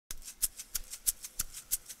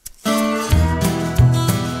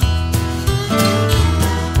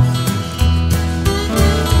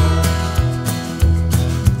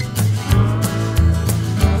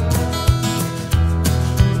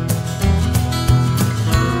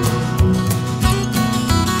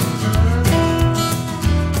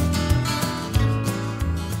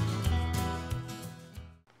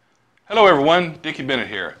everyone, Dickie Bennett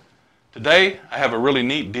here. Today I have a really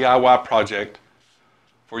neat DIY project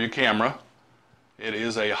for your camera. It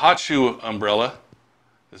is a hot shoe umbrella.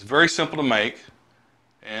 It's very simple to make,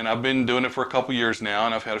 and I've been doing it for a couple years now,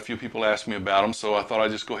 and I've had a few people ask me about them, so I thought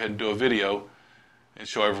I'd just go ahead and do a video and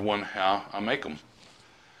show everyone how I make them.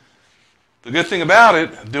 The good thing about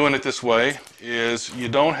it, doing it this way, is you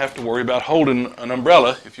don't have to worry about holding an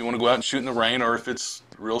umbrella if you want to go out and shoot in the rain, or if it's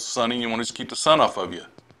real sunny and you want to just keep the sun off of you.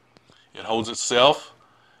 It holds itself,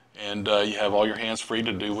 and you have all your hands free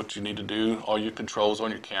to do what you need to do, all your controls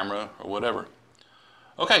on your camera or whatever.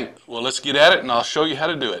 Okay, well, let's get at it and I'll show you how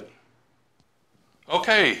to do it.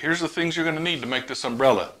 Okay, here's the things you're going to need to make this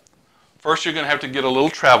umbrella. First, you're going to have to get a little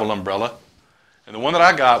travel umbrella, and the one that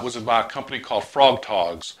I got was by a company called Frog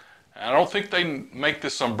Togs. And I don't think they make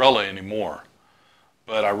this umbrella anymore,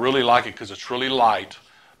 but I really like it because it's really light.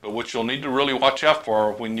 But what you'll need to really watch out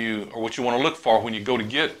for when you, or what you want to look for when you go to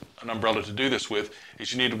get an umbrella to do this with,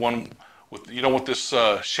 is you need one with, you don't want this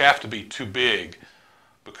shaft to be too big,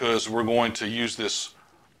 because we're going to use this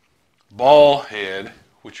ball head,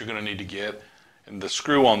 which you're going to need to get, and the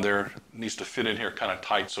screw on there needs to fit in here kind of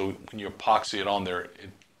tight, so when you epoxy it on there, it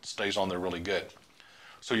stays on there really good.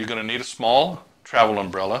 So you're going to need a small travel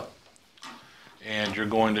umbrella, and you're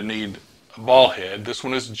going to need a ball head. This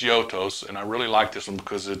one is Giotto's, and I really like this one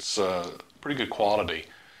because it's pretty good quality.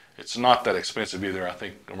 It's not that expensive either. I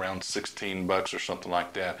think around 16 bucks or something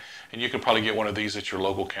like that. And you can probably get one of these at your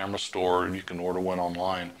local camera store, and you can order one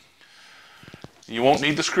online. You won't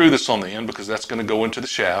need the screw that's on the end because that's going to go into the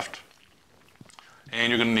shaft. And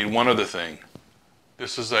you're going to need one other thing.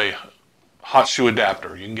 This is a hot shoe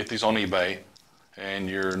adapter. You can get these on eBay, and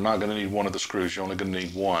you're not going to need one of the screws. You're only going to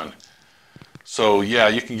need one. So yeah,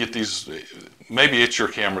 you can get these maybe at your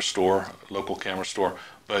camera store, local camera store,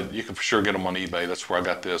 but you can for sure get them on eBay. That's where I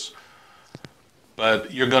got this.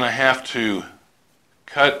 But you're going to have to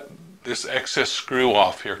cut this excess screw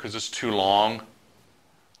off here because it's too long,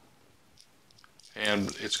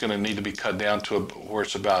 and it's going to need to be cut down to where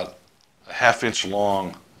it's about a ½ inch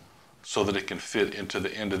long, so that it can fit into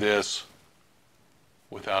the end of this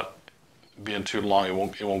without being too long. It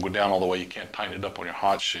won't go down all the way. You can't tighten it up on your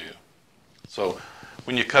hot shoe. So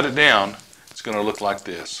when you cut it down, it's going to look like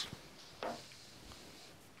this.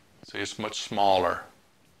 See, it's much smaller,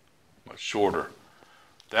 much shorter.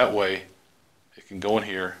 That way, it can go in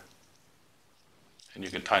here, and you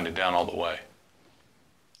can tighten it down all the way.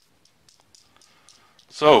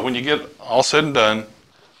 So when you get all said and done,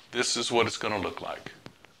 this is what it's going to look like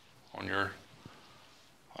on your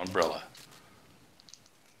umbrella.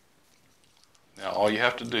 Now all you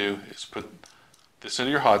have to do is put this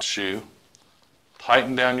into your hot shoe,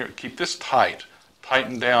 tighten down keep this tight,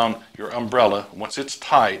 tighten down your umbrella. Once it's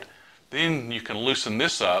tight, then you can loosen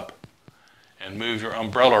this up and move your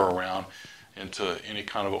umbrella around into any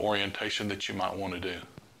kind of orientation that you might want to do.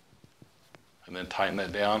 And then tighten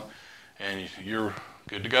that down, and you're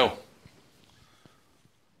good to go.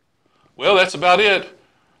 Well, that's about it.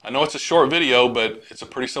 I know it's a short video, but it's a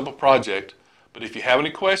pretty simple project. But if you have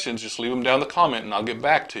any questions, just leave them down in the comment and I'll get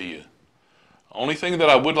back to you. Only thing that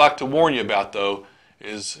I would like to warn you about, though,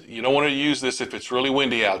 is you don't want to use this if it's really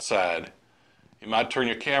windy outside. You might turn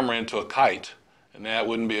your camera into a kite, and that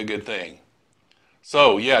wouldn't be a good thing.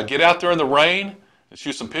 So yeah, get out there in the rain and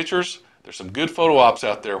shoot some pictures. There's some good photo ops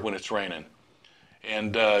out there when it's raining.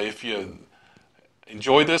 And if you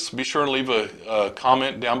enjoy this, be sure and leave a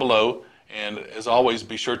comment down below. And as always,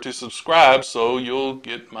 be sure to subscribe so you'll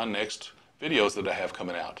get my next videos that I have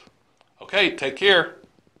coming out. Okay, take care.